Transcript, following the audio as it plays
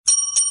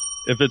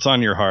if it's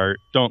on your heart,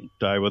 don't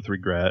die with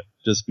regret.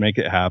 Just make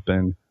it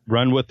happen.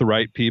 Run with the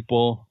right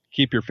people.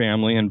 Keep your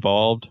family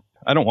involved.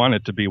 I don't want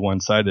it to be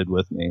one-sided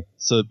with me.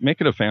 So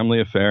make it a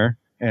family affair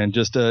and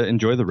just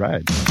enjoy the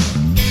ride.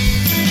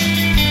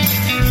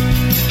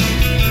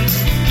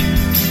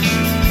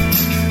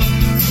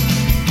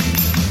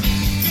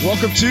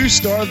 Welcome to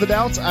Star of the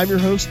Doubts. I'm your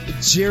host,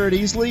 Jared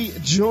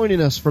Easley. Joining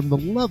us from the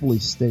lovely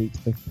state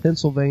of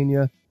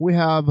Pennsylvania, we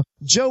have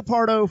Joe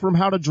Pardo from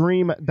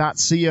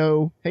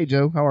howtodream.co. Hey,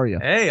 Joe, how are you?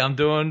 Hey, I'm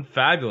doing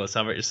fabulous.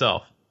 How about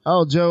yourself?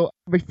 Oh, Joe,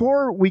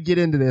 before we get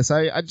into this,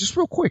 I just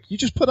real quick, you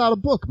just put out a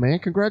book, man.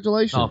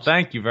 Congratulations. Oh,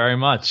 thank you very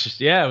much.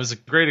 Yeah, it was a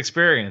great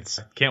experience.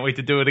 Can't wait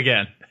to do it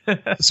again.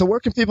 So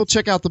where can people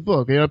check out the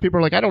book? You know, people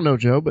are like, I don't know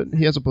Joe, but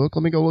he has a book.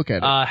 Let me go look at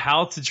it.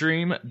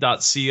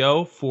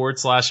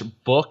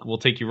 Howtodream.co/book will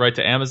take you right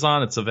to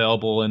Amazon. It's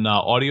available in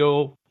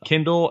audio,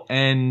 Kindle,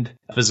 and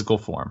physical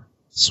form.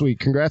 Sweet.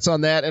 Congrats on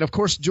that. And, of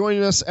course,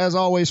 joining us, as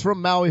always,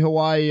 from Maui,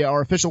 Hawaii,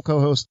 our official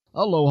co-host,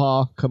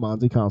 Aloha,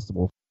 Kamanzi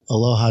Constable.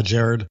 Aloha,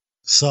 Jared.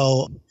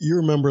 So you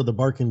remember the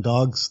barking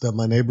dogs that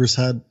my neighbors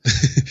had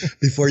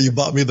before you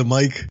bought me the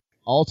mic?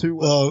 All too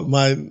well.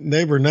 My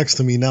neighbor next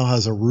to me now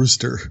has a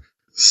rooster.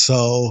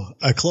 So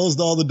I closed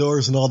all the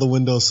doors and all the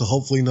windows, so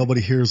hopefully nobody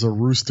hears a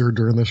rooster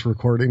during this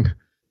recording.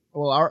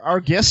 Well, our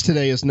guest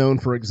today is known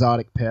for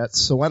exotic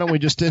pets, so why don't we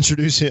just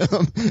introduce him?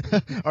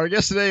 Our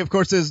guest today, of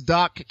course, is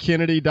Doc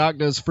Kennedy. Doc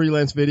does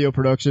freelance video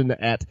production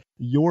at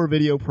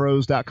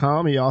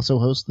yourvideopros.com. He also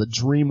hosts the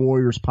Dream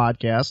Warriors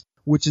podcast,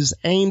 which is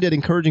aimed at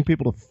encouraging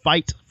people to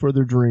fight for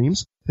their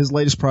dreams. His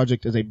latest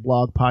project is a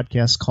blog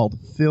podcast called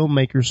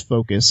Filmmakers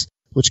Focus,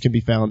 which can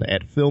be found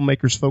at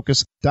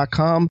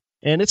filmmakersfocus.com.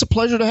 And it's a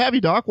pleasure to have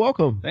you, Doc.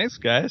 Welcome. Thanks,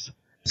 guys.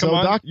 So,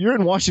 Doc, you're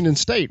in Washington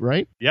State,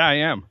 right? Yeah, I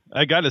am.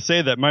 I got to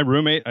say that my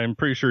roommate, I'm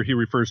pretty sure he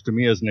refers to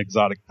me as an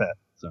exotic pet.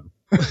 So,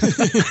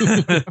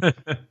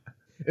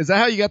 is that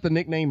how you got the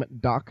nickname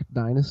Doc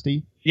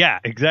Dynasty? Yeah,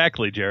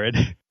 exactly, Jared.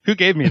 Who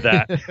gave me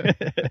that?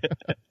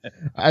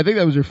 I think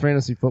that was your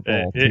fantasy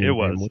football team. It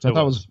was. Which I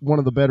thought was one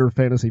of the better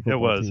fantasy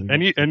football teams. It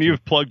was. And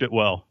you've plugged it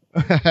well.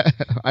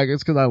 I guess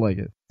because I like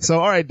it. So,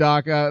 all right,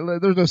 Doc,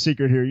 there's no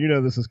secret here. You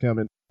know this is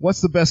coming.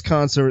 What's the best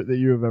concert that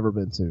you have ever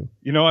been to?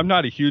 You know, I'm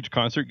not a huge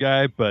concert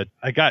guy, but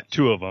I got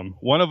two of them.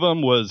 One of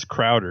them was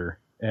Crowder,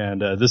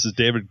 and this is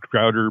David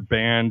Crowder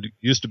band,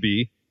 used to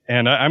be.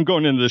 And I'm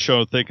going into the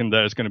show thinking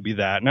that it's going to be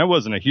that. And I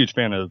wasn't a huge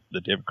fan of the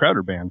David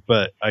Crowder band,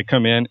 but I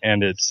come in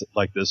and it's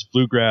like this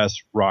bluegrass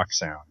rock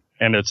sound.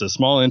 And it's a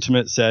small,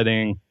 intimate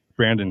setting.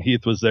 Brandon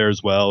Heath was there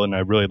as well, and I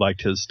really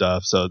liked his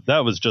stuff. So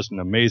that was just an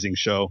amazing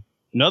show.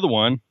 Another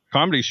one,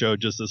 comedy show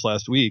just this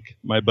last week.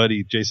 My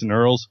buddy Jason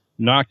Earls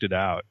knocked it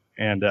out.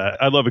 And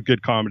I love a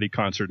good comedy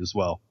concert as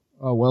well.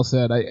 Oh, well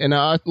said.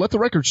 Let the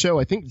record show,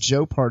 I think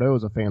Joe Pardo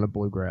is a fan of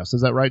bluegrass.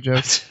 Is that right, Joe?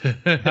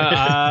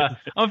 I'm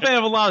a fan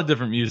of a lot of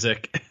different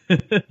music.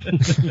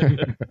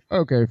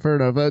 Okay, fair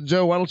enough.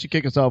 Joe, why don't you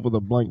kick us off with a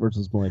blank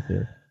versus blank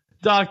here?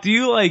 Doc, do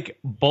you like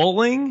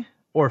bowling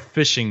or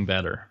fishing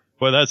better?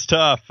 Well, that's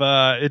tough.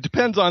 It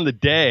depends on the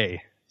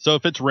day. So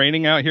if it's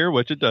raining out here,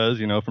 which it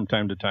does, you know, from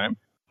time to time,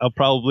 I'll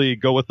probably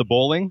go with the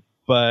bowling.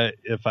 But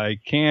if I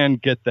can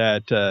get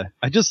that,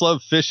 I just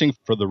love fishing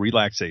for the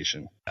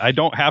relaxation. I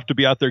don't have to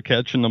be out there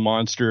catching the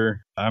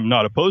monster. I'm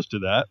not opposed to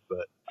that,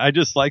 but I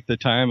just like the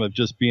time of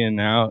just being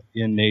out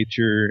in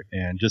nature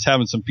and just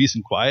having some peace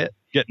and quiet,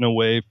 getting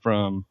away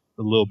from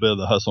a little bit of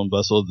the hustle and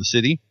bustle of the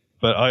city.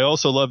 But I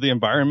also love the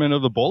environment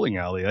of the bowling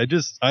alley.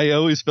 I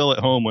always feel at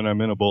home when I'm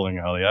in a bowling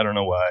alley. I don't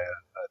know why.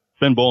 I've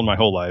been bowling my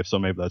whole life, so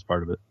maybe that's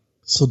part of it.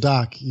 So,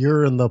 Doc,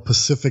 you're in the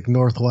Pacific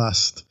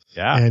Northwest.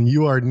 Yeah. And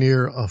you are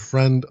near a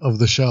friend of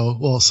the show.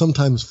 Well,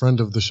 sometimes friend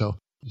of the show,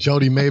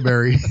 Jody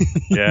Mayberry.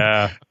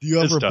 Yeah. Do you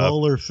ever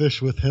bowl or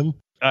fish with him?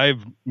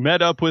 I've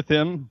met up with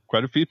him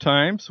quite a few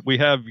times. We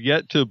have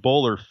yet to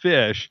bowl or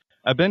fish.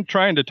 I've been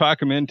trying to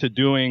talk him into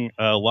doing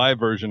a live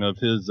version of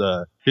his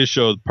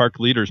show, Park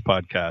Leaders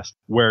Podcast,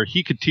 where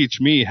he could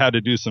teach me how to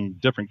do some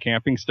different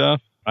camping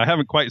stuff. I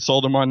haven't quite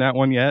sold him on that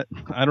one yet.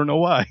 I don't know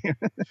why.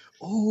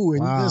 Oh,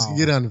 and wow. You guys can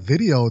get on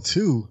video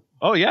too.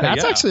 Oh, yeah.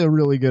 That's actually a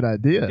really good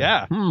idea.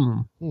 Yeah.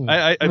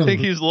 I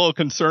think he's a little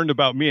concerned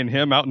about me and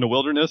him out in the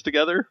wilderness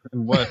together.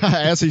 And what?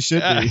 As he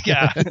should be.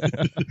 Yeah.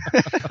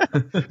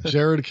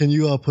 Jared, can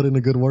you put in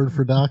a good word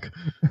for Doc?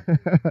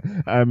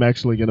 I'm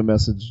actually going to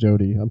message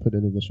Jody. I'm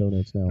putting it in the show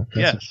notes now.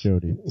 Message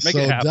Jody. Make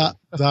it happen.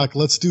 Doc,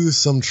 let's do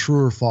some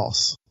true or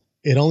false.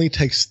 It only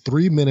takes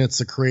 3 minutes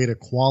to create a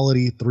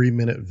quality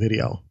 3-minute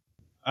video.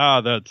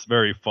 That's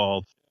very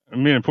false. I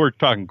mean, if we're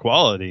talking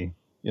quality,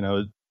 you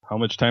know, how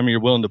much time are you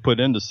willing to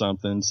put into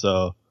something?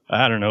 So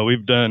I don't know.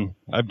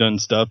 I've done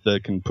stuff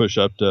that can push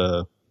up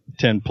to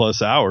 10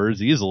 plus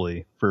hours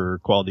easily for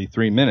quality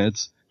 3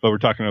 minutes. But we're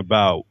talking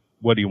about,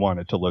 what do you want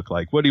it to look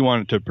like? What do you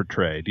want it to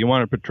portray? Do you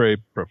want to portray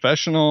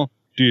professional?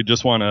 Do you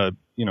just want to,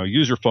 you know,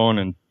 use your phone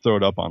and throw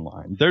it up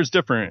online? There's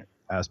different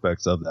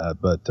aspects of that,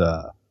 but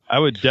I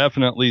would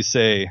definitely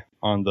say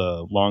on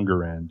the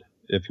longer end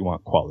if you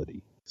want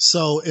quality.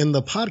 So in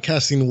the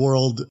podcasting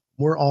world,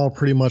 we're all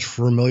pretty much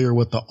familiar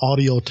with the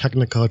Audio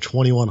Technica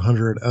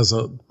 2100 as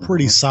a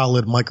pretty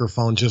solid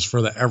microphone just for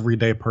the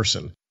everyday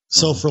person.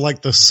 So for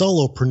like the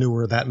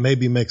solopreneur that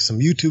maybe makes some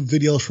YouTube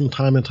videos from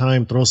time to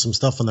time, throw some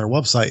stuff on their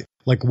website,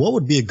 like what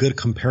would be a good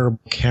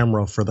comparable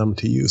camera for them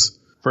to use?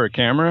 For a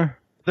camera,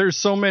 there's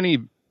so many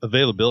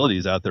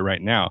availabilities out there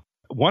right now.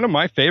 One of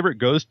my favorite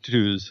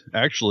go-tos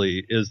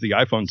actually is the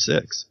iPhone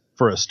 6.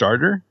 For a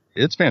starter,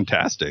 it's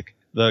fantastic.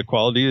 The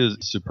quality is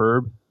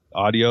superb.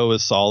 Audio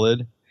is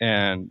solid,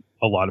 and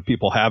a lot of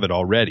people have it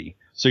already.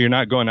 So you're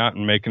not going out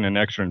and making an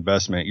extra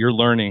investment. You're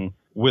learning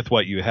with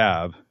what you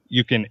have.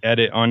 You can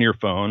edit on your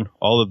phone.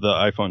 All of the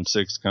iPhone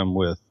 6 come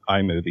with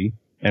iMovie,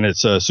 and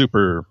it's a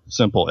super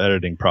simple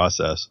editing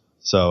process.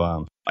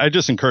 So I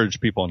just encourage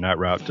people on that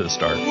route to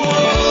start.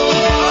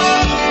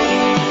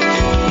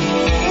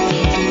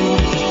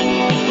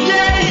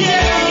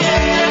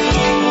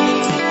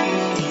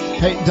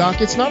 Hey, Doc,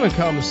 it's not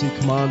uncommon to see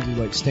Kamanzi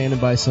like standing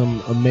by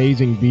some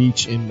amazing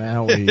beach in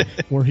Maui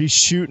where he's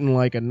shooting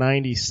like a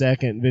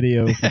 90-second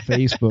video for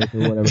Facebook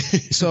or whatever.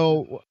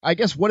 So I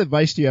guess what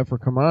advice do you have for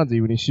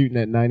Kamanzi when he's shooting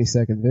that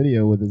 90-second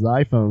video with his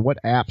iPhone? What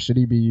app should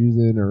he be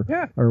using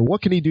or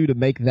what can he do to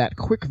make that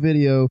quick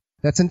video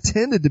that's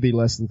intended to be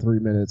less than 3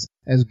 minutes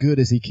as good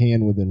as he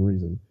can within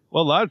reason?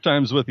 Well, a lot of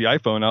times with the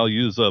iPhone, I'll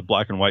use a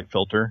black and white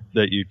filter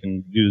that you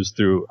can use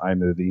through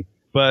iMovie.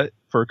 But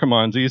for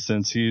Kamanzi,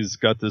 since he's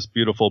got this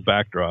beautiful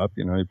backdrop,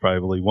 you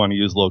probably want to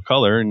use low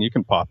color, and you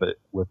can pop it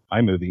with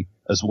iMovie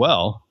as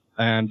well.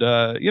 And,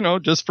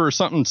 just for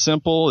something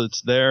simple,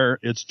 it's there,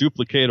 it's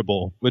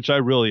duplicatable, which I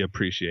really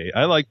appreciate.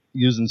 I like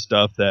using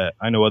stuff that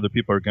I know other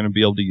people are going to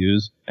be able to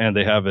use, and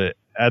they have it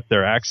at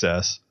their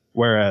access,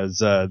 whereas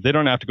they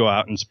don't have to go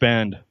out and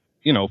spend,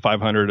 $500,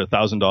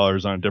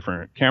 $1,000 on a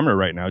different camera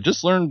right now.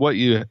 Just learn what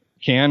you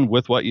can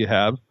with what you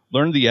have.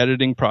 Learn the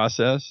editing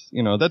process.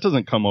 That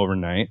doesn't come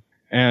overnight.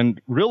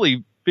 And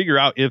really figure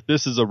out if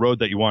this is a road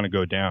that you want to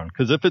go down.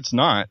 Because if it's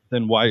not,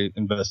 then why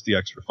invest the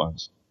extra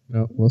funds?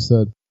 Oh, well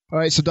said. All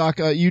right, so Doc,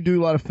 you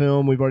do a lot of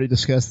film. We've already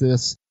discussed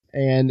this.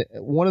 And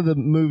one of the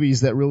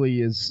movies that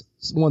really is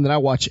one that I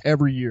watch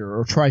every year,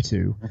 or try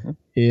to,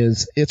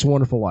 is It's a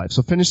Wonderful Life.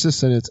 So finish this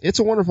sentence. It's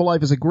a Wonderful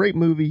Life is a great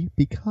movie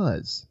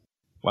because...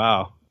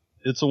 Wow.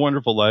 It's a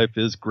Wonderful Life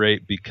is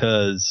great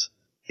because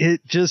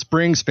it just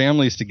brings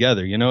families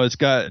together. It's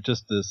got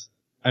just this...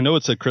 I know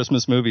it's a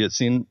Christmas movie. It's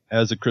seen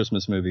as a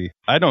Christmas movie.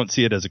 I don't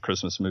see it as a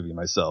Christmas movie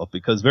myself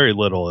because very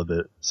little of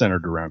it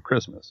centered around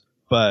Christmas.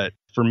 But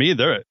for me,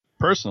 there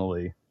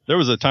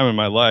was a time in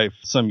my life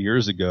some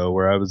years ago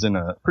where I was in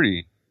a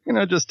pretty,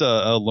 just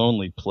a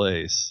lonely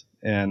place.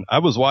 And I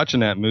was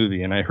watching that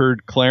movie and I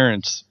heard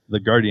Clarence,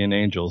 the guardian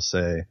angel,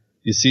 say,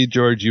 "You see,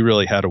 George, you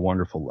really had a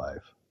wonderful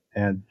life."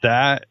 And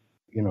that,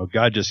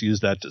 God just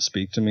used that to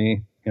speak to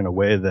me in a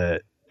way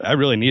that I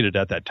really needed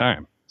at that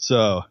time.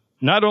 So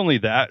not only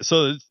that,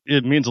 so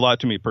it means a lot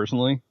to me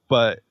personally,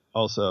 but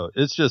also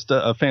it's just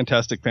a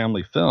fantastic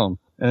family film.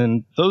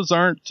 And those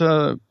aren't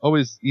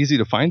always easy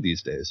to find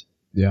these days.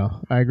 Yeah,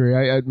 I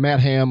agree.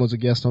 Matt Hamm was a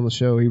guest on the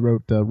show. He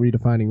wrote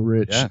Redefining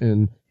Rich,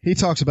 and he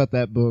talks about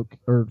that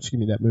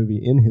movie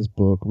in his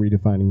book,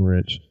 Redefining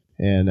Rich.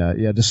 And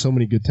just so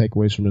many good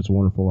takeaways from It's a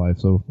Wonderful Life.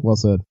 So well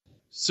said.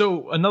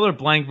 So another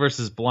blank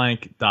versus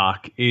blank,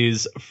 Doc,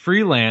 is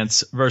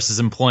freelance versus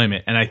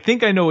employment. And I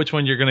think I know which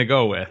one you're going to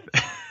go with.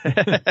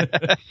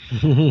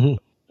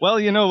 Well,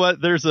 you know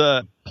what? There's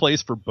a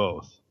place for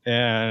both.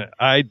 And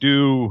I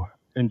do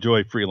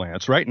enjoy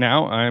freelance. Right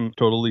now, I'm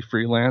totally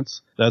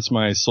freelance. That's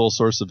my sole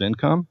source of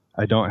income.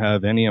 I don't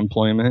have any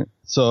employment.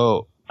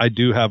 So I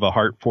do have a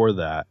heart for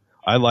that.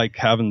 I like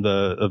having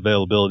the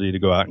availability to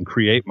go out and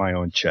create my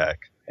own check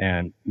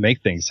and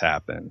make things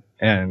happen.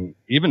 And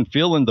even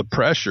feeling the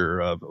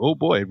pressure of, oh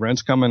boy,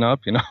 rent's coming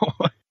up,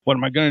 what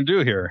am I going to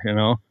do here,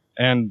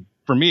 And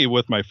for me,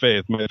 with my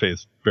faith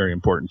is very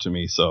important to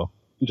me. So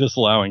just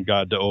allowing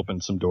God to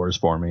open some doors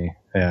for me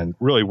and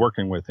really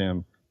working with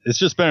him. It's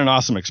just been an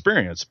awesome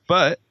experience.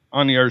 But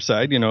on the other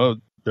side,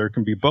 there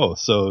can be both.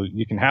 So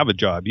you can have a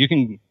job. You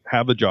can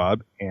have a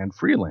job and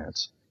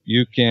freelance.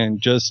 You can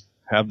just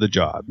have the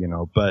job,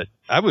 But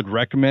I would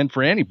recommend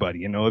for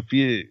anybody, if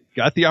you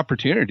got the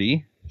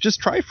opportunity, just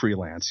try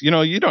freelance.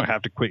 You don't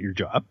have to quit your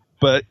job.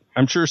 But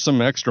I'm sure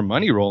some extra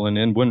money rolling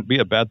in wouldn't be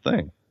a bad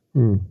thing.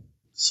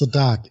 So,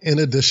 Doc, in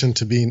addition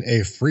to being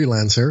a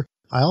freelancer,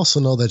 I also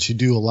know that you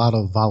do a lot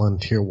of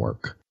volunteer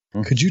work.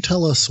 Could you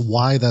tell us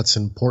why that's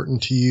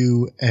important to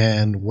you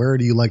and where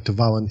do you like to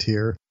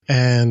volunteer?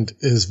 And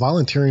is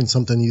volunteering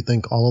something you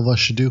think all of us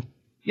should do?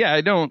 Yeah,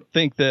 I don't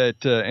think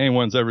that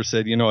anyone's ever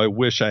said, I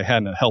wish I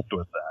hadn't helped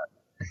with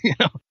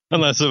that,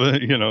 unless it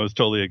was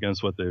totally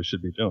against what they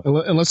should be doing.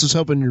 Unless it's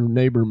helping your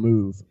neighbor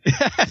move.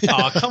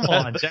 Oh, come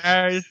on,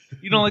 Jared.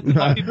 You don't like to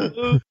help people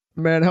move?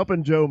 Man,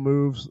 helping Joe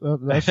moves,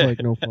 that's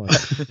like no fun.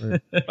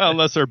 Right. Well,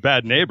 unless they're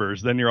bad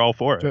neighbors, then you're all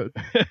for it.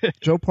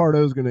 Joe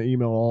Pardo's going to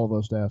email all of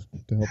us to ask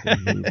to help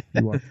him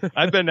move.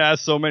 I've been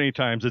asked so many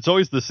times. It's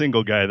always the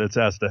single guy that's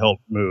asked to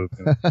help move.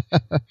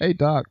 Hey,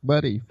 Doc,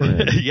 buddy,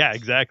 friend. Yeah,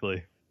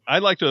 exactly. I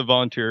like to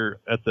volunteer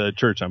at the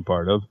church I'm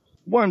part of.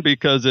 One,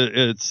 because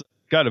it's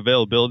got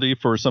availability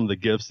for some of the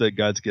gifts that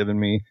God's given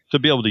me to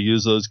be able to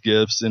use those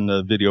gifts in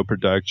the video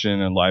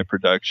production and live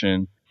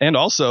production. And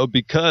also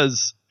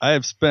because I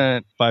have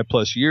spent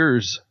 5+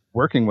 years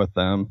working with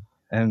them.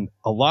 And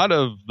a lot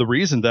of the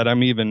reason that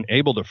I'm even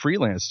able to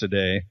freelance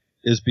today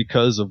is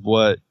because of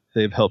what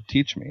they've helped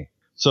teach me.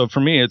 So for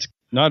me, it's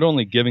not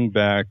only giving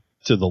back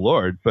to the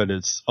Lord, but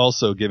it's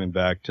also giving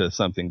back to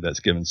something that's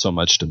given so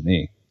much to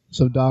me.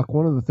 So, Doc,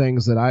 one of the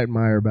things that I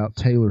admire about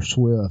Taylor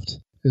Swift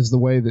is the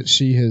way that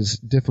she has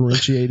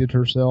differentiated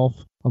herself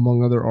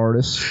among other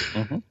artists.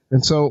 Mm-hmm.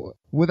 And so,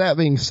 with that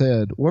being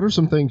said, what are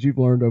some things you've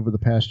learned over the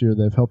past year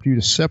that have helped you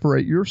to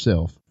separate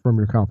yourself from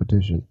your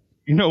competition?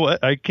 You know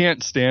what? I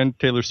can't stand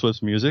Taylor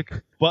Swift's music,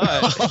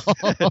 but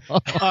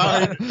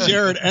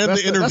Jared, end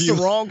the interview. That's the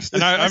wrong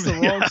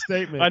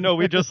statement. I know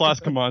we just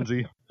lost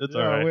Kamanzi. It's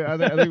all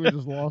right. I think we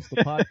just lost the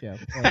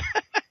podcast.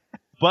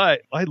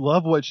 But I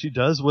love what she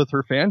does with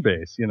her fan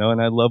base, and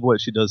I love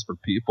what she does for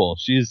people.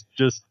 She's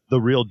just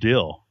the real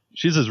deal.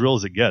 She's as real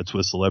as it gets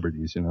with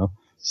celebrities,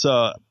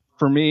 So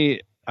for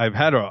me, I've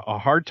had a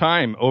hard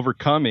time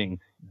overcoming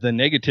the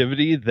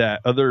negativity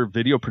that other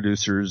video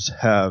producers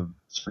have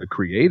sort of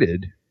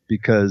created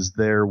because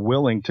they're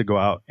willing to go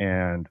out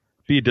and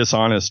be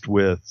dishonest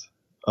with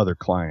other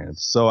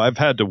clients. So I've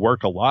had to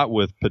work a lot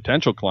with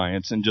potential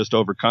clients and just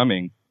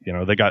overcoming,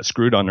 they got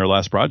screwed on their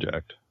last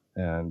project.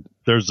 And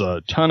there's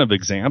a ton of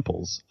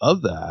examples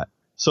of that.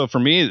 So for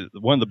me,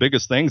 one of the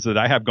biggest things that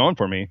I have going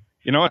for me,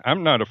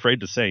 I'm not afraid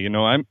to say,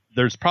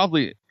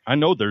 I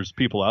know there's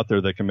people out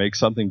there that can make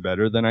something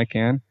better than I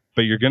can,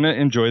 but you're going to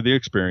enjoy the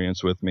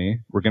experience with me.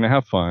 We're going to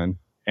have fun,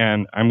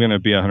 and I'm going to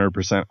be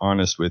 100%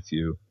 honest with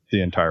you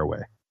the entire way.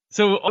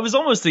 So it was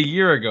almost a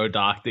year ago,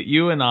 Doc, that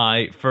you and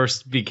I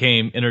first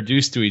became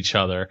introduced to each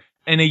other.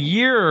 And a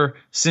year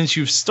since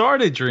you've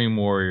started Dream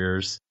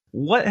Warriors,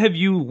 what have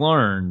you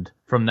learned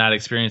from that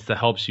experience that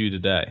helps you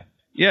today?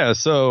 Yeah,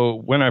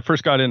 so when I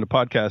first got into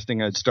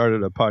podcasting, I'd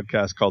started a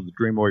podcast called the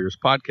Dream Warriors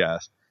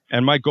Podcast.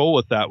 And my goal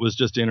with that was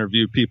just to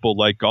interview people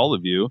like all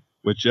of you,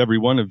 which every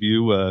one of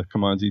you,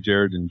 Kamanzi,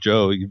 Jared, and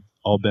Joe, you've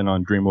all been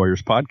on Dream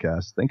Warriors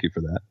Podcast. Thank you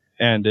for that.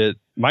 And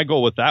my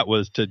goal with that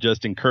was to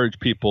just encourage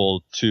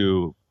people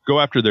to go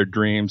after their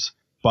dreams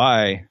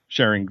by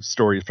sharing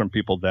stories from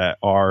people that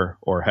are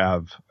or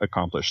have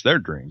accomplished their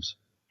dreams.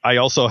 I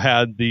also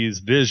had these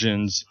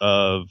visions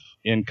of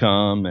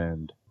income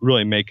and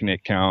really making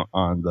it count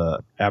on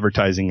the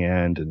advertising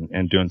end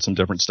and doing some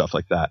different stuff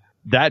like that.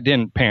 That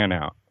didn't pan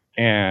out.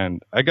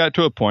 And I got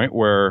to a point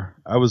where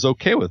I was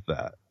okay with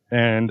that.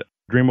 And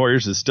Dream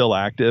Warriors is still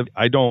active.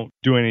 I don't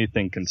do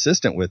anything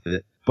consistent with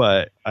it,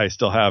 but I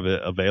still have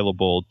it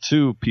available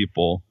to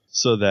people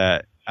so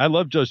that I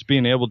love just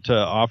being able to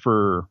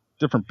offer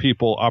different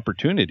people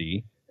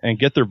opportunity and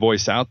get their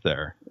voice out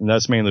there. And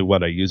that's mainly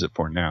what I use it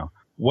for now.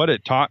 What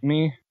it taught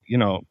me,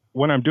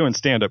 when I'm doing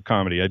stand-up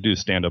comedy, I do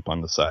stand-up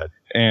on the side.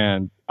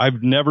 And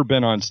I've never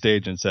been on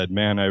stage and said,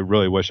 man, I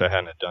really wish I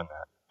hadn't done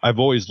that. I've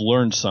always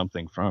learned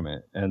something from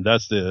it. And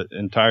that's the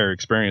entire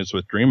experience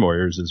with Dream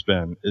Warriors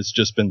it's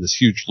just been this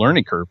huge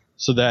learning curve.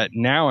 So that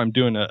now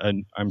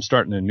I'm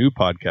starting a new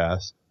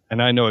podcast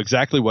and I know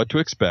exactly what to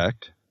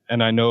expect.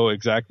 And I know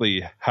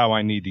exactly how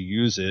I need to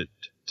use it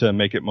to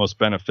make it most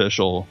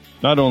beneficial,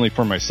 not only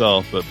for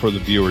myself, but for the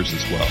viewers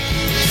as well.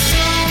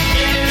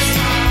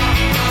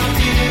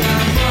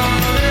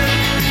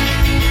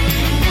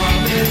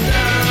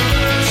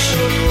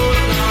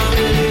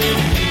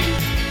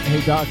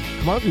 Hey, Doc,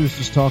 Kamanzi was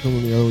just talking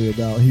with me earlier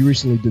about he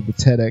recently did the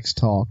TEDx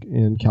talk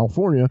in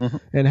California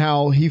and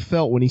how he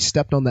felt when he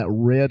stepped on that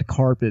red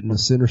carpet in the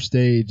center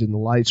stage and the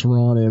lights were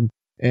on him.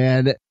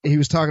 And he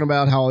was talking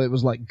about how it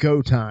was like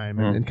go time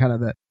and kind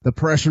of the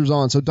pressure's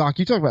on. So, Doc,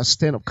 you talk about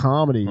stand-up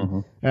comedy.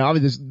 And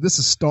obviously, this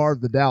is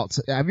Starve the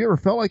Doubts. Have you ever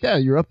felt like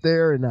that? You're up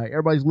there and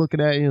everybody's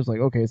looking at you. And it's like,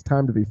 okay, it's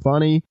time to be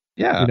funny.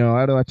 Yeah.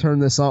 How do I turn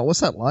this on?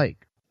 What's that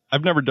like?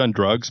 I've never done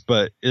drugs,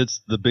 but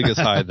it's the biggest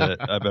high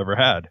that I've ever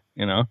had.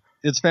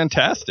 It's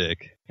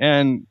fantastic.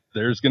 And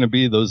there's going to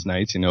be those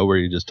nights, where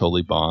you just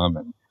totally bomb.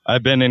 And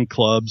I've been in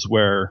clubs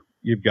where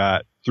you've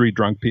got 3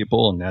 drunk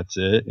people and that's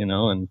it,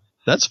 and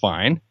that's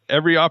fine.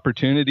 Every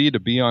opportunity to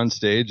be on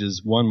stage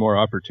is one more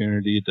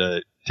opportunity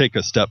to take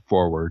a step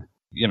forward,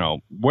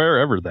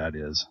 wherever that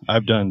is.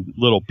 I've done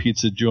little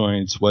pizza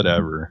joints,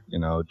 whatever,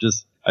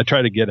 I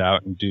try to get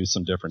out and do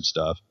some different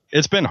stuff.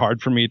 It's been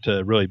hard for me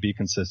to really be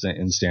consistent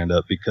in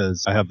stand-up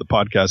because I have the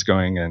podcast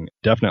going and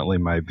definitely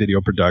my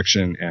video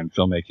production and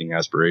filmmaking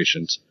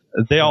aspirations.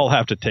 They all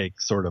have to take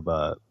sort of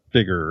a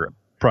bigger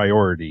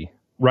priority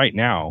right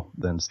now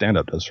than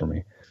stand-up does for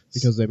me.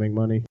 Because they make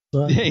money.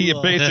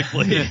 Yeah,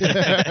 basically.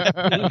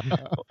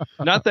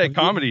 Not that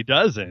comedy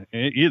doesn't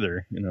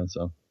either,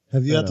 so.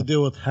 Have you had to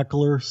deal with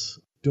hecklers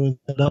doing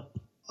stand-up?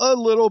 A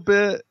little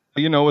bit,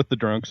 with the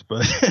drunks,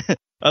 but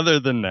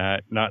other than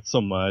that, not so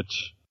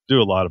much.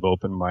 Do a lot of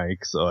open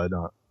mics, so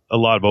a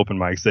lot of open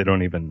mics, they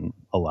don't even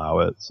allow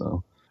it,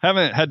 so.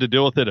 Haven't had to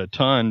deal with it a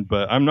ton,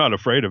 but I'm not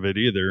afraid of it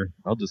either.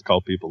 I'll just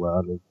call people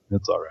out.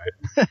 It's all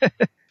right.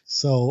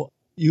 So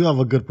you have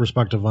a good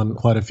perspective on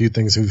quite a few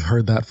things. We've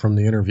heard that from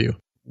the interview.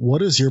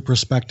 What is your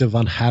perspective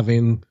on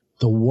having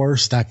the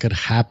worst that could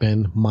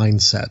happen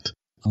mindset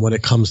when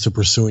it comes to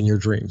pursuing your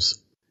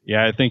dreams?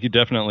 Yeah, I think you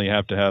definitely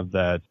have to have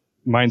that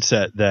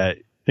mindset that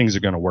things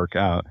are going to work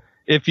out.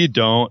 If you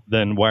don't,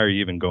 then why are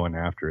you even going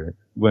after it?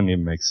 Wouldn't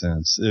even make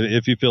sense.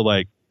 If you feel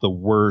like the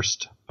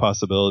worst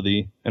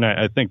possibility, and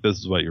I think this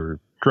is what you were,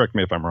 correct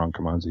me if I'm wrong,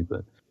 Kamanzi,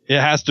 but it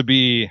has to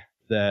be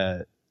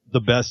that the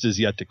best is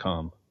yet to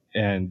come,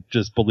 and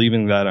just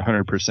believing that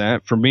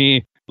 100%. For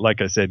me,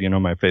 like I said,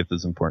 my faith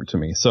is important to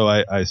me. So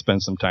I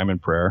spend some time in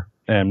prayer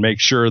and make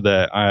sure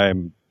that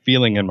I'm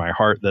feeling in my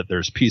heart that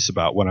there's peace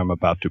about what I'm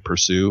about to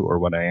pursue or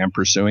what I am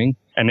pursuing.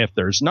 And if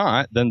there's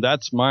not, then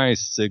that's my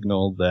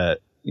signal that,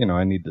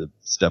 I need to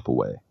step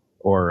away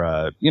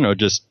or,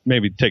 just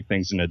maybe take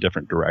things in a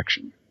different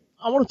direction.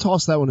 I want to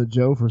toss that one to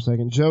Joe for a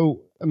second.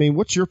 Joe,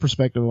 what's your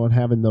perspective on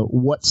having the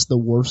what's the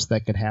worst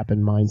that could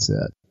happen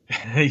mindset?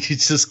 You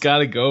just got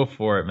to go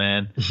for it,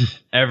 man.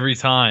 Every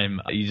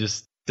time. You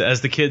just,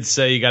 as the kids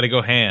say, you got to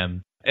go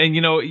ham. And,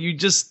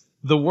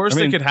 the worst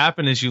that could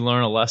happen is you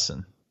learn a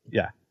lesson.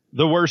 Yeah.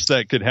 The worst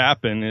that could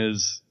happen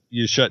is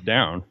you shut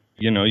down,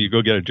 you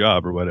go get a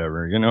job or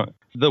whatever,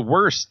 the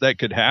worst that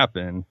could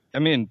happen.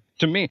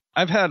 To me,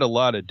 I've had a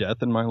lot of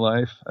death in my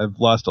life. I've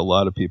lost a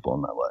lot of people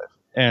in my life.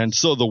 And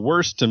so the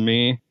worst to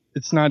me,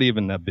 it's not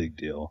even that big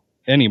deal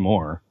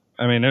anymore.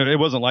 It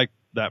wasn't like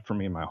that for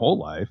me my whole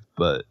life,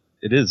 but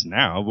it is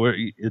now.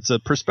 It's a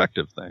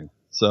perspective thing.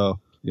 So,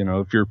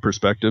 if your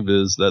perspective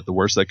is that the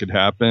worst that could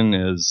happen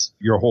is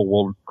your whole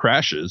world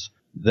crashes,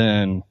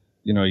 then,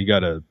 you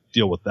got to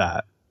deal with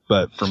that.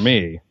 But for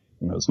me,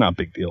 it's not a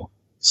big deal.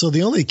 So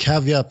the only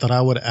caveat that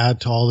I would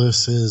add to all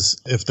this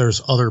is if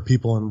there's other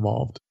people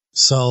involved.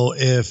 So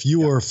if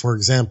you were, for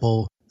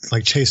example,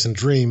 like Chase and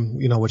Dream,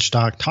 which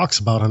Doc talks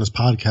about on his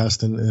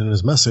podcast and in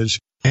his message,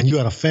 and you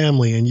had a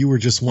family and you were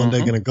just one day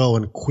going to go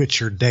and quit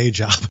your day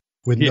job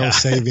with no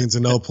savings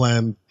and no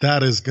plan,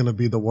 that is going to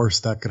be the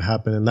worst that could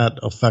happen. And that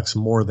affects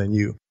more than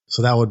you.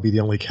 So that would be the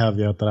only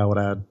caveat that I would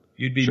add.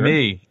 You'd be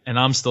me, and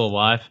I'm still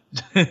alive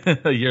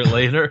a year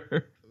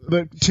later.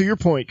 But to your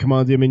point,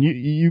 Kamanzi,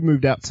 you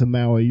moved out to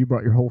Maui. You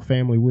brought your whole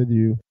family with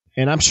you.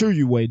 And I'm sure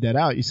you weighed that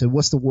out. You said,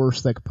 what's the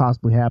worst that could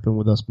possibly happen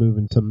with us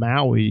moving to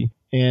Maui?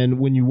 And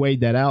when you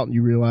weighed that out,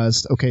 you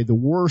realized, okay, the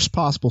worst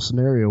possible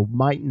scenario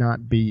might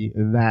not be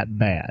that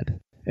bad.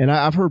 And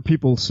I've heard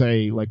people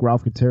say, like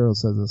Ralph Quintero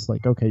says this,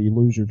 like, okay, you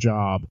lose your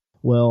job.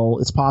 Well,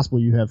 it's possible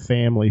you have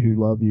family who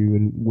love you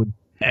and would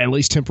at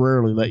least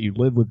temporarily let you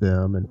live with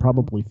them and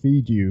probably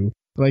feed you.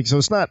 So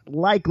it's not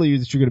likely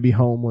that you're going to be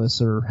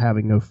homeless or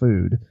having no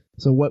food.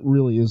 So what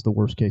really is the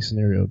worst case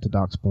scenario, to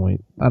Doc's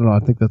point? I don't know. I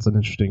think that's an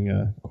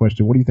interesting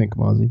question. What do you think,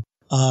 Kamanzi?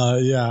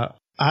 Yeah,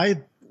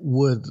 I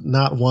would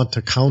not want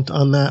to count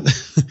on that.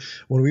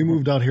 When we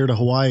moved out here to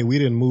Hawaii, we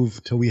didn't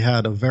move till we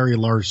had a very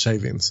large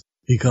savings,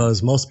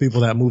 because most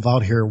people that move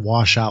out here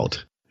wash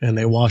out, and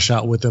they wash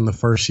out within the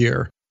first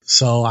year.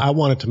 So I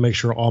wanted to make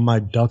sure all my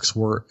ducks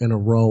were in a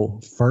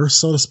row first,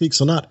 so to speak.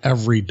 So not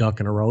every duck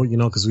in a row,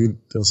 because it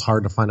was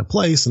hard to find a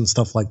place and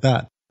stuff like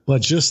that.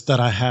 But just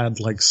that I had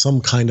some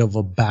kind of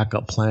a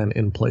backup plan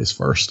in place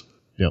first.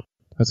 Yep,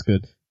 that's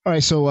good. All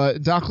right, so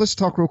Doc, let's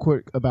talk real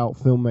quick about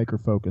Filmmaker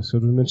Focus. So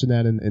we mentioned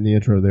that in the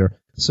intro there.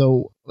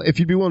 So if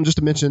you'd be willing just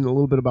to mention a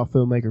little bit about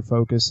Filmmaker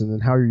Focus and then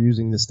how you're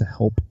using this to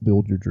help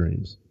build your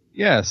dreams.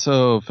 Yeah,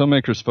 so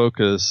Filmmakers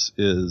Focus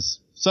is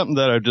something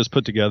that I've just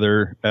put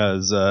together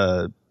as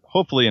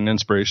hopefully an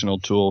inspirational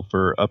tool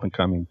for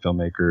up-and-coming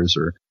filmmakers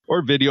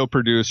or video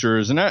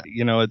producers. And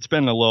it's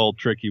been a little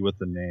tricky with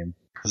the name,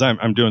 because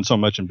I'm doing so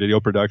much in video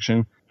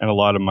production, and a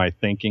lot of my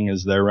thinking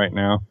is there right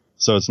now.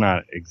 So it's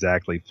not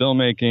exactly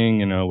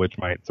filmmaking, which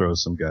might throw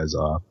some guys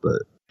off,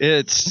 but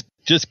it's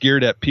just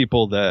geared at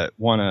people that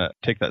want to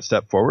take that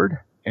step forward.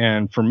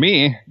 And for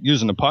me,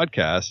 using a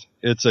podcast,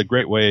 it's a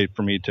great way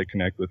for me to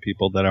connect with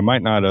people that I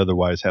might not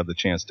otherwise have the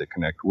chance to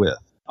connect with.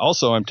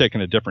 Also, I'm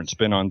taking a different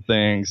spin on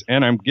things,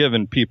 and I'm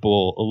giving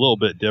people a little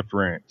bit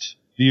different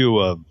view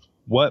of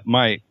what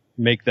might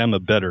make them a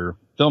better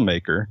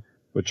filmmaker,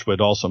 which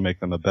would also make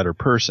them a better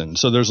person.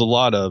 So there's a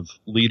lot of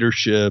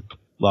leadership,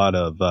 a lot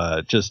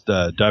of just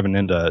diving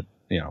into,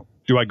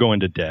 do I go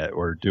into debt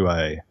or do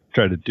I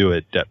try to do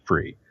it debt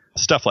free?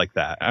 Stuff like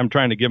that. I'm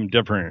trying to give them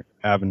different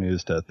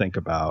avenues to think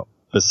about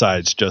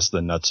besides just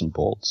the nuts and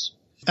bolts.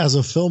 As a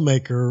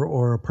filmmaker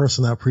or a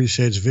person that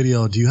appreciates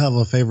video, do you have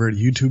a favorite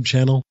YouTube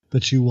channel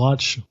that you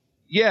watch?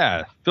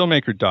 Yeah,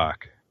 Filmmaker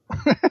Doc.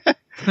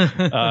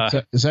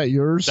 Is that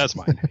yours? That's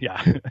mine.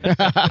 Yeah.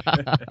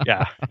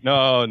 Yeah.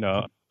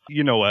 No.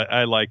 You know what?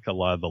 I like a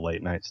lot of the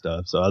late night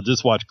stuff, so I'll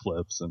just watch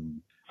clips. And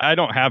I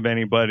don't have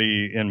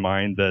anybody in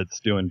mind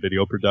that's doing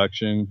video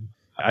production.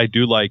 I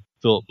do like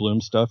Philip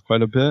Bloom stuff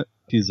quite a bit.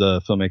 He's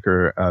a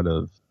filmmaker out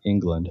of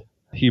England.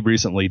 He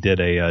recently did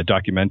a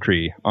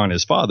documentary on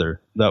his father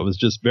that was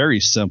just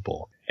very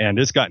simple, and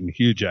it's gotten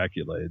huge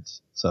accolades.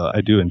 So I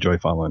do enjoy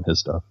following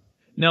his stuff.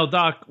 Now,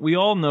 Doc, we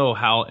all know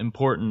how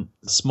important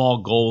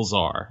small goals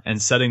are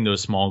and setting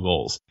those small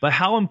goals. But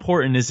how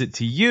important is it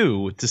to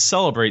you to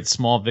celebrate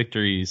small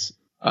victories?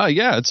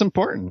 Yeah, it's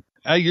important.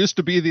 I used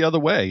to be the other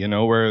way,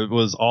 where it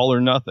was all or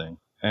nothing.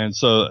 And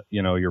so,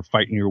 you're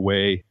fighting your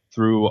way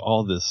through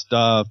all this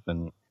stuff,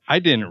 and I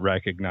didn't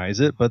recognize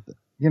it, but,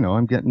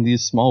 I'm getting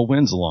these small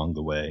wins along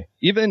the way.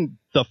 Even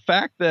the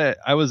fact that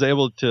I was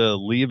able to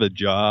leave a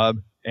job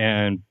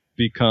and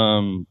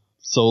become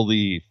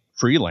solely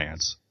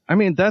freelance, I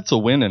mean, that's a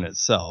win in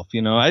itself.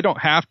 I don't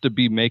have to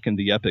be making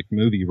the epic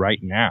movie right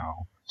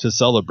now to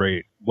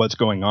celebrate what's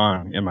going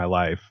on in my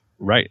life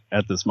right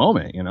at this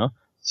moment,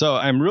 So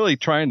I'm really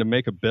trying to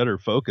make a better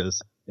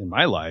focus in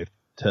my life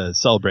to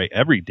celebrate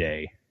every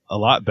day a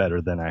lot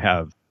better than I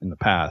have in the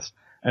past,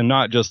 and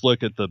not just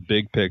look at the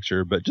big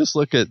picture, but just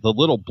look at the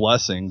little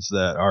blessings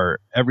that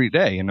are every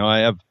day. I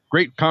have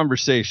great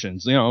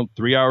conversations,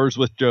 3 hours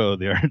with Joe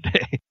the other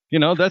day.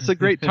 That's a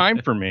great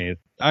time for me.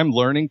 I'm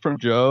learning from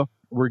Joe.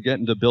 We're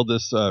getting to build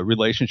this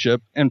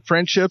relationship, and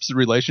friendships and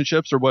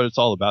relationships are what it's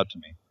all about to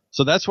me.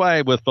 So that's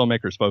why with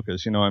Filmmakers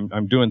Focus,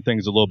 I'm doing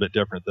things a little bit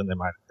different than they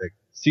might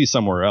see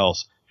somewhere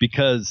else,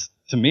 because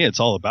to me, it's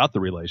all about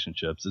the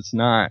relationships. It's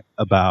not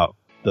about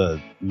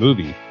the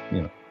movie,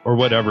 or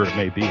whatever it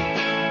may be.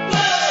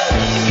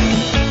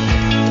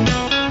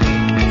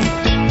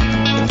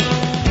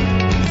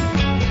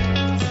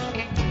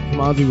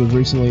 Kamanzi was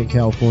recently in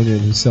California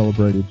and he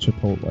celebrated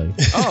Chipotle.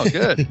 Oh,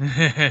 good.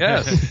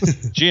 Yes.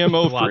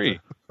 GMO-free.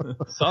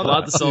 A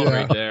lot to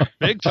celebrate there.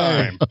 Big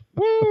time.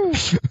 Woo!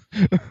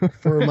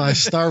 For my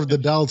Starved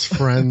Adults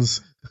friends,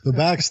 the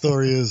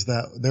backstory is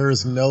that there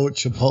is no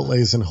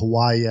Chipotles in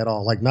Hawaii at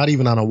all. Like, not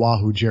even on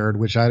Oahu, Jared,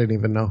 which I didn't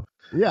even know.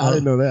 Yeah, I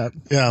didn't know that.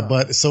 Yeah,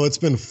 but so it's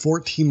been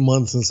 14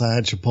 months since I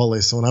had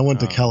Chipotle. So when I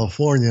went to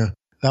California,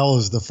 that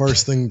was the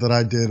first thing that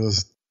I did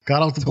was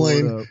got off the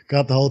plane,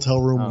 got the hotel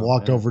room,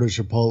 walked over to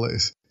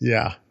Chipotle's.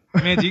 Yeah.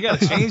 Man, you got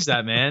to change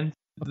that, man.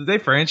 Did they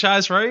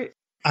franchise, right?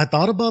 I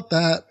thought about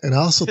that, and I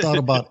also thought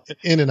about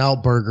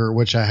In-N-Out Burger,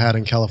 which I had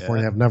in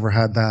California. I've never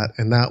had that,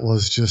 and that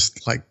was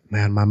just like,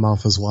 man, my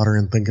mouth is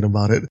watering thinking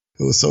about it.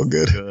 It was so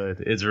good.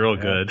 Good. It's real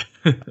good.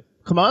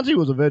 Kamanzi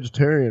was a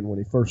vegetarian when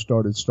he first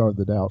started Starved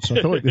Adults, so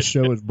I feel like this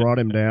show has brought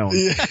him down.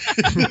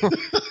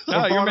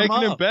 No, you're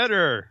making him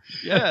better.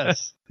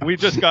 Yes. We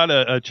just got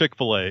a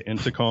Chick-fil-A in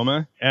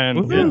Tacoma,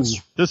 and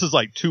this is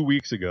like 2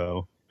 weeks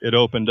ago. It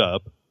opened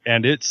up,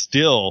 and it's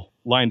still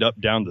lined up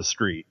down the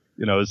street.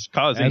 It's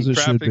causing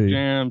traffic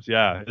jams.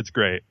 Yeah, it's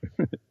great.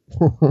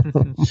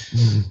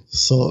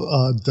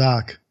 So,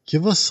 Doc,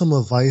 give us some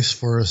advice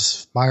for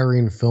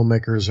aspiring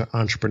filmmakers or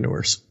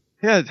entrepreneurs.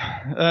 Yeah,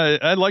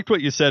 I liked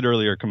what you said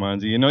earlier,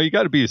 Kamanzi. You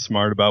got to be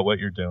smart about what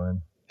you're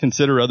doing.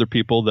 Consider other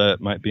people that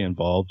might be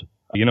involved.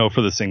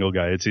 For the single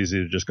guy, it's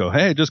easy to just go,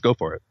 hey, just go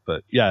for it.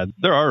 But yeah,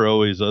 there are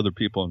always other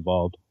people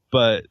involved.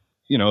 But,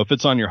 if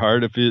it's on your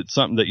heart, if it's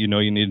something that you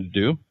need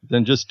to do,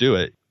 then just do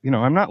it.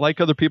 I'm not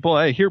like other people.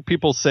 I hear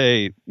people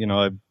say,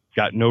 I've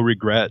got no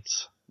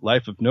regrets,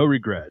 life of no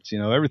regrets.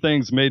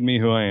 Everything's made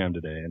me who I am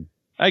today. And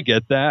I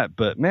get that.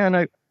 But man,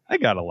 I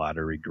got a lot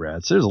of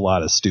regrets. There's a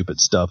lot of stupid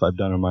stuff I've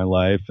done in my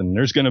life, and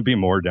there's going to be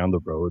more down the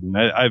road. And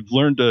I've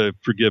learned to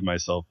forgive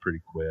myself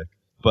pretty quick.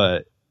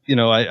 But,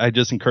 I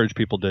just encourage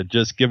people to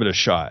just give it a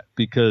shot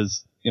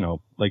because,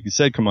 like you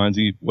said,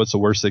 Kamanzi, what's the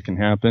worst that can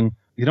happen?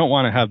 You don't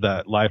want to have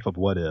that life of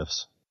what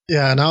ifs.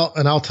 Yeah, and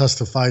I'll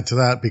testify to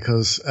that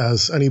because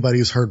as anybody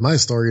who's heard my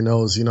story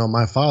knows,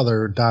 my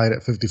father died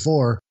at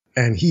 54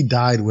 and he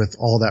died with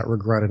all that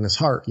regret in his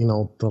heart.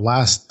 The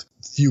last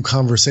few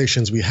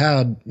conversations we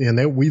had,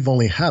 and we've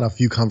only had a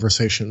few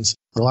conversations.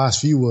 The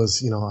last few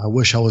was, I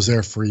wish I was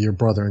there for your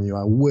brother and you.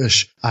 I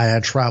wish I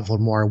had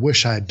traveled more. I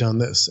wish I had done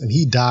this. And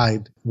he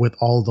died with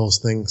all those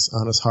things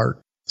on his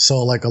heart.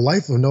 So like a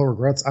life of no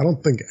regrets, I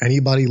don't think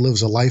anybody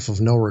lives a life of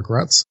no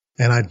regrets.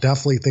 And I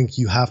definitely think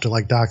you have to,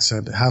 like Doc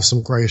said, have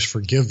some grace,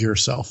 forgive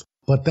yourself,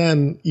 but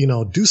then,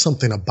 do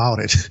something about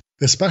it,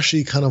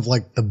 especially kind of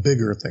like the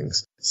bigger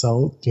things.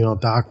 So,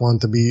 Doc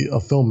wanted to be a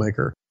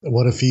filmmaker.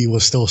 What if he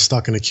was still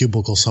stuck in a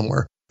cubicle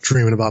somewhere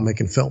dreaming about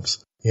making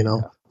films,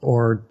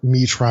 or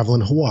me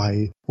traveling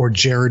Hawaii, or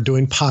Jared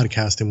doing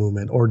podcasting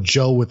movement, or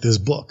Joe with his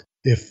book.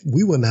 If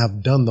we wouldn't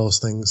have done those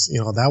things,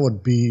 that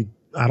would be,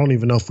 I don't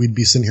even know if we'd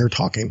be sitting here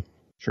talking.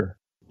 Sure.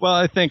 Well,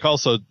 I think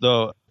also,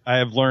 though, I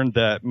have learned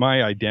that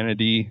my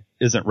identity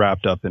isn't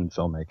wrapped up in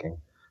filmmaking.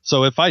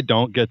 So if I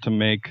don't get to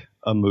make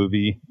a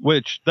movie,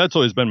 which that's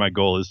always been my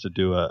goal, is to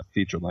do a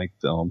feature-length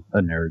film,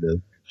 a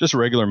narrative, just a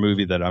regular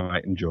movie that I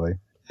might enjoy.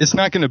 It's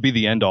not going to be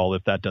the end all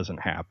if that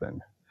doesn't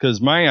happen,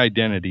 because my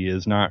identity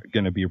is not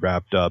going to be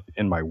wrapped up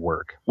in my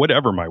work,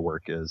 whatever my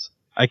work is.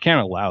 I can't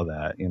allow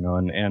that,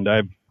 and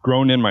I've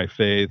grown in my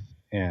faith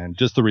and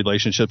just the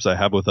relationships I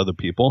have with other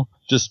people,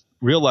 just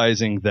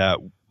realizing that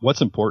what's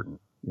important.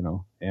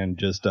 And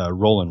just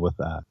rolling with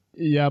that.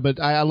 Yeah,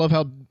 but I love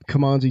how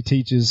Kamanzi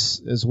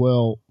teaches as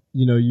well.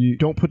 you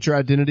don't put your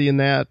identity in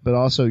that, but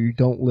also you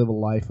don't live a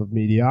life of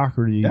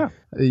mediocrity. Yeah.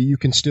 You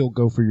can still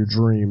go for your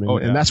dream. And, Oh,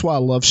 yeah. and that's why I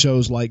love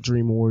shows like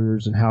Dream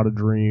Warriors and How to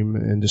Dream,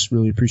 and just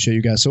really appreciate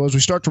you guys. So as we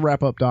start to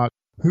wrap up, Doc,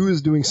 who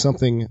is doing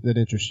something that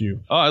interests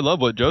you? Oh, I love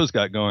what Joe's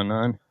got going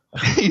on.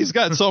 He's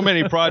got so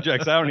many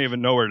projects, I don't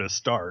even know where to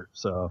start.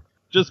 So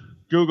just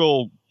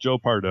Google Joe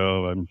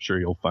Pardo. I'm sure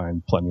you'll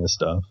find plenty of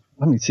stuff.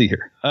 Let me see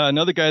here.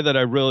 Another guy that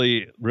I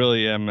really,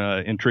 really am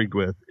intrigued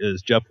with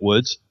is Jeff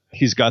Woods.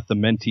 He's got the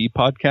Mentee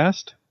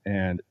podcast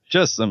and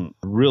just some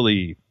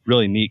really,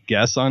 really neat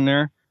guests on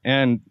there.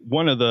 And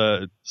one of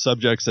the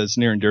subjects that's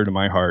near and dear to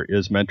my heart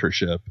is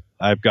mentorship.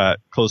 I've got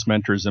close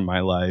mentors in my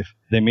life.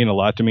 They mean a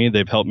lot to me.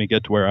 They've helped me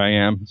get to where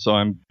I am. So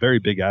I'm a very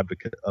big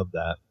advocate of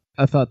that.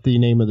 I thought the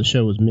name of the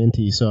show was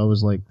Minty, so I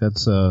was like,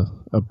 that's a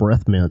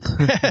breath mint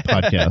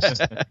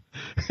podcast.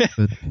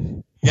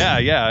 Yeah.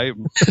 I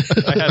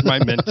had my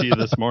Mentee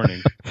this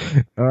morning.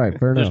 All right,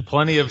 fair There's enough.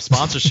 plenty of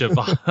sponsorship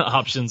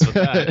options with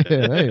that.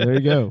 Hey, there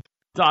you go.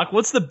 Doc,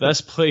 what's the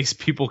best place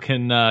people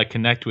can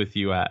connect with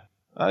you at?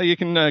 You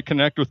can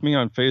connect with me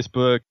on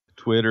Facebook,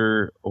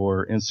 Twitter,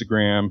 or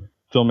Instagram.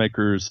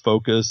 Filmmakers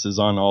Focus is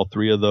on all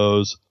three of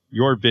those.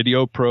 Your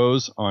Video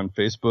Pros on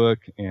Facebook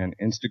and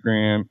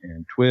Instagram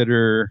and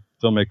Twitter.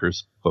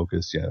 Filmmakers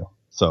Focus, yeah.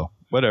 So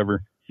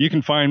whatever. You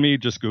can find me.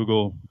 Just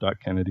Google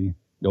Doc Kennedy.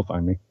 You'll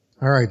find me.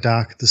 All right,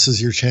 Doc, this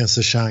is your chance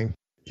to shine.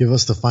 Give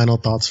us the final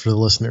thoughts for the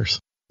listeners.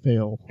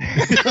 Fail.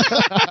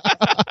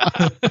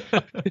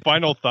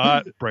 Final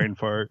thought, brain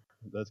fart.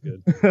 That's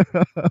good.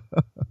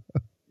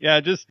 Yeah,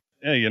 just,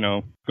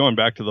 going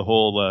back to the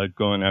whole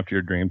going after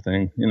your dream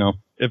thing,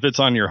 if it's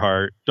on your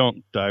heart,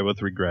 don't die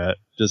with regret.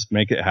 Just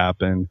make it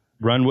happen.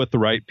 Run with the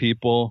right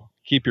people.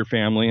 Keep your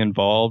family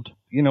involved.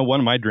 One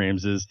of my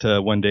dreams is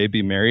to one day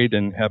be married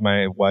and have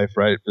my wife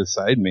right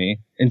beside me,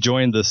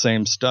 enjoying the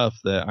same stuff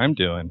that I'm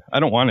doing. I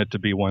don't want it to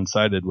be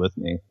one-sided with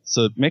me.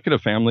 So make it a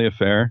family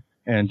affair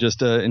and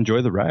just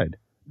enjoy the ride.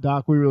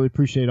 Doc, we really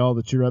appreciate all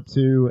that you're up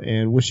to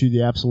and wish you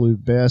the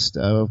absolute best.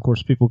 Of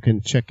course, people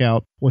can check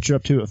out what you're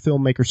up to at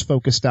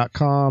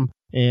filmmakersfocus.com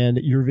and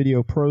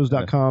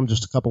yourvideopros.com,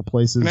 just a couple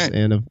places.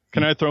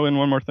 Can I throw in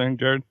one more thing,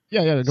 Jared?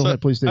 Yeah, go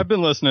ahead, please do. I've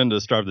been listening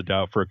to Starve the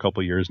Doubt for a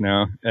couple years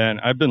now, and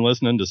I've been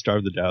listening to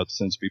Starve the Doubt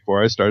since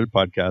before I started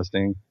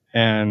podcasting,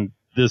 and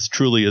this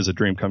truly is a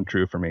dream come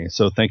true for me.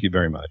 So thank you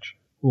very much.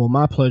 Well,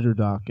 my pleasure,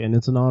 Doc, and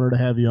it's an honor to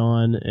have you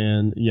on.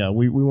 And yeah,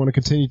 we want to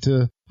continue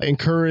to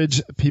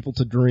encourage people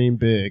to dream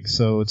big.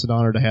 So it's an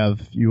honor to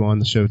have you on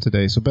the show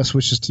today. So best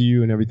wishes to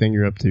you and everything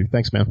you're up to.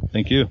 Thanks, man.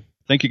 Thank you.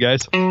 Thank you,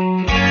 guys.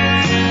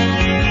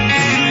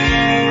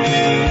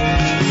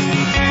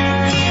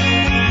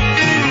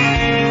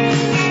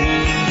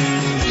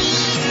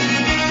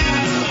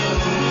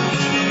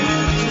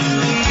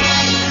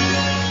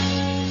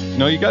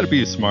 No, you got to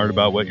be smart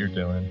about what you're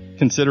doing.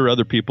 Consider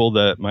other people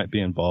that might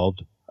be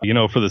involved.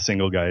 For the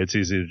single guy, it's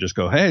easy to just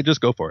go, hey, just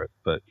go for it.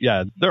 But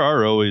yeah, there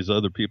are always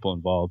other people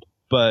involved.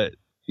 But,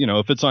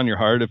 if it's on your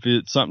heart, if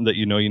it's something that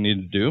you need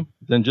to do,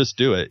 then just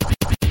do it.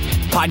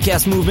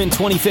 Podcast Movement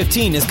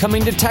 2015 is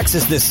coming to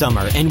Texas this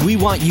summer, and we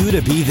want you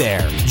to be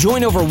there.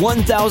 Join over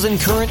 1,000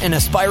 current and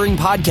aspiring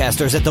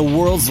podcasters at the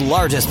world's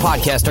largest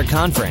podcaster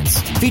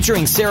conference.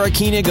 Featuring Sarah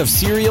Koenig of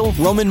Serial,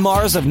 Roman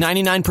Mars of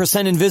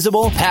 99%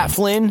 Invisible, Pat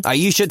Flynn,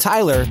 Aisha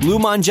Tyler, Lou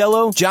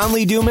Mangello, John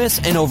Lee Dumas,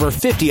 and over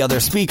 50 other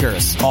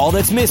speakers. All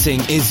that's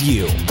missing is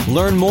you.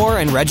 Learn more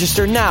and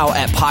register now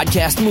at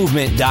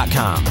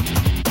podcastmovement.com.